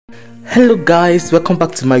Hello guys, welcome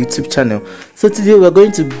back to my YouTube channel. So today we're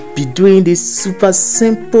going to be doing this super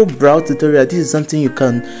simple brow tutorial. This is something you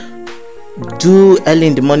can do early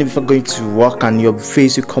in the morning before going to work and your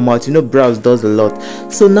face will come out. You know, brows does a lot.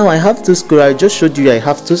 So now I have two square. I just showed you I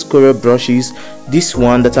have two square brushes. This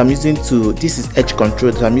one that I'm using this is edge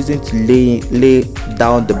control that I'm using to lay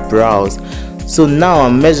down the brows. So now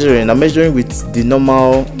I'm measuring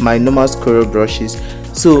with my normal square brushes.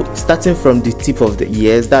 So starting from the tip of the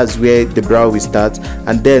ears, that's where the brow will start,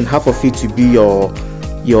 and then half of it will be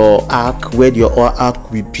your arc, where your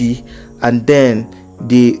arc will be, and then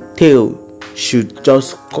the tail should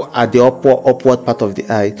just go at the upward part of the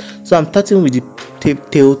eye. So I'm starting with the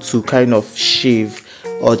tail to kind of shave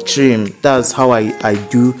or trim. That's how I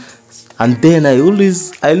do, and then I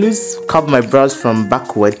always curve my brows from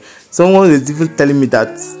backward. Someone is even telling me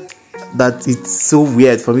that it's so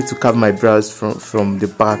weird for me to curve my brows from the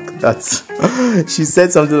back. That she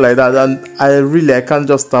said something like that, and I can't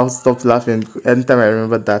just stop laughing anytime I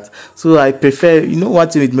remember that. So I prefer, you know, one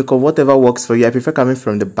thing with makeup, whatever works for you, I prefer coming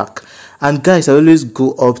from the back. And guys, I always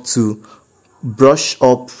go up to brush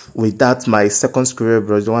up with that my second square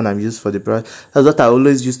brush, the one I'm used for the brush. That's what I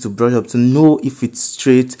always used to brush up to know if it's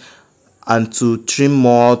straight and to trim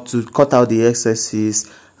more, to cut out the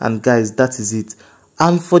excesses. And guys, that is it.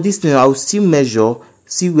 And for this thing, I'll still measure,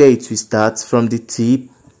 see where it will start from the tip,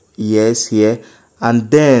 yes, here, and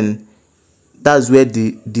then that's where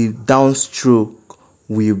the downstroke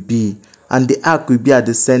will be, and the arc will be at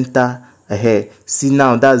the center here. See,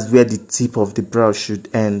 now that's where the tip of the brow should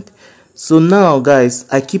end. So now guys,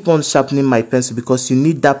 I keep on sharpening my pencil because you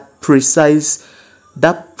need that precise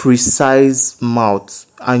mouth,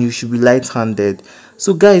 and you should be light-handed.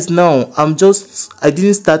 So guys, now I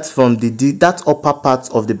didn't start from that upper part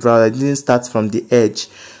of the brow. I didn't start from the edge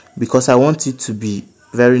because I want it to be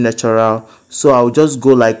very natural. So I'll just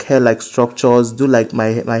go like hair-like structures, do like my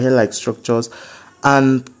hair-like structures,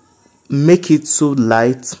 and make it so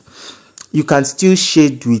light. You can still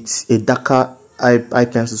shade with a darker eye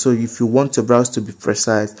pencil. So if you want your brows to be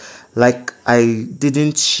precise, like I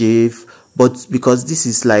didn't shave, but because this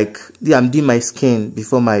is like I'm doing my skin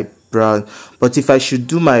before my brow. But if I should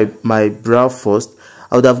do my brow first,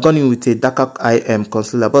 I would have gone in with a darker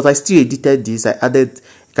concealer, but I still edited this. I added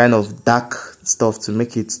kind of dark stuff to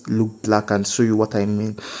make it look black and show you what I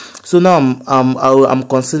mean. So now I'm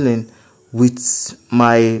concealing with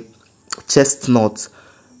my chestnut.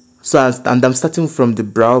 So and I'm starting from the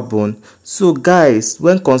brow bone. So guys,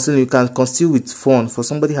 when concealing, you can conceal with fawn. For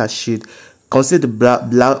somebody has shade, conceal the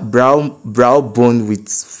brow bone with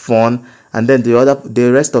fawn, and then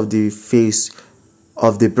the rest of the face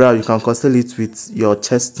of the brow you can conceal it with your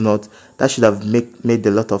chestnut. That should have made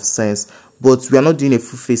a lot of sense. But we are not doing a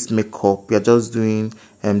full face makeup, we are just doing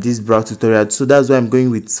this brow tutorial. So that's why I'm going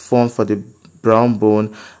with fawn for the brow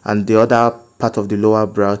bone and the other part of the lower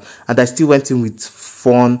brow, and I still went in with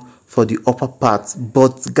fawn for the upper part.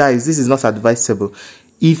 But guys, this is not advisable.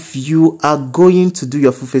 If you are going to do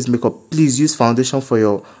your full face makeup, please use foundation for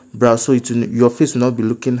your brow, so your face will not be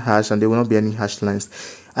looking harsh and there will not be any harsh lines.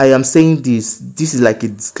 I am saying this is like a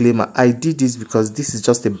disclaimer. I did this because this is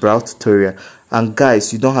just a brow tutorial, and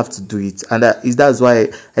guys, you don't have to do it. And that's why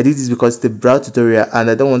I did this, because it's the brow tutorial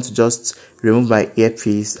and I don't want to just remove my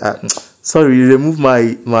earpiece, remove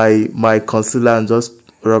my concealer and just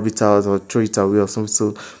rub it out or throw it away or something.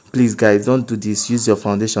 So please guys, don't do this. Use your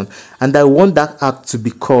foundation. And I want that arc to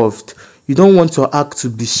be curved. You don't want your arc to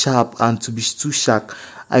be sharp and to be too sharp.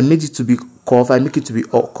 I made it to be curved. I make it to be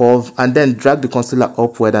curved, and then drag the concealer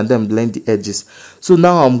upward and then blend the edges. So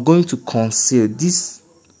now I'm going to conceal. This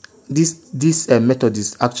method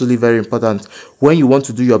is actually very important when you want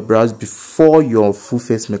to do your brows before your full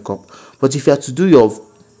face makeup. But if you have to do your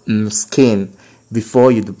skin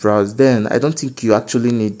before you do brows, then I don't think you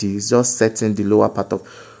actually need this. Just setting the lower part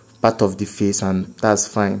of the face, and that's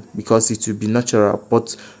fine because it will be natural.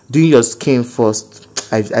 But doing your skin first,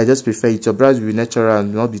 I just prefer it. Your brows will be natural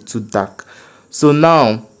and not be too dark. So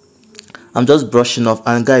now I'm just brushing off,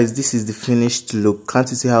 and guys, this is the finished look. Can't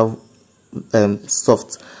you see how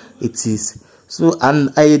soft it is? So, and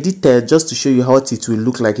I edited just to show you how it will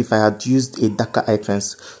look like if I had used a darker eye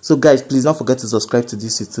pencil. So guys, please don't forget to subscribe to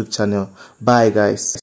this YouTube channel. Bye guys.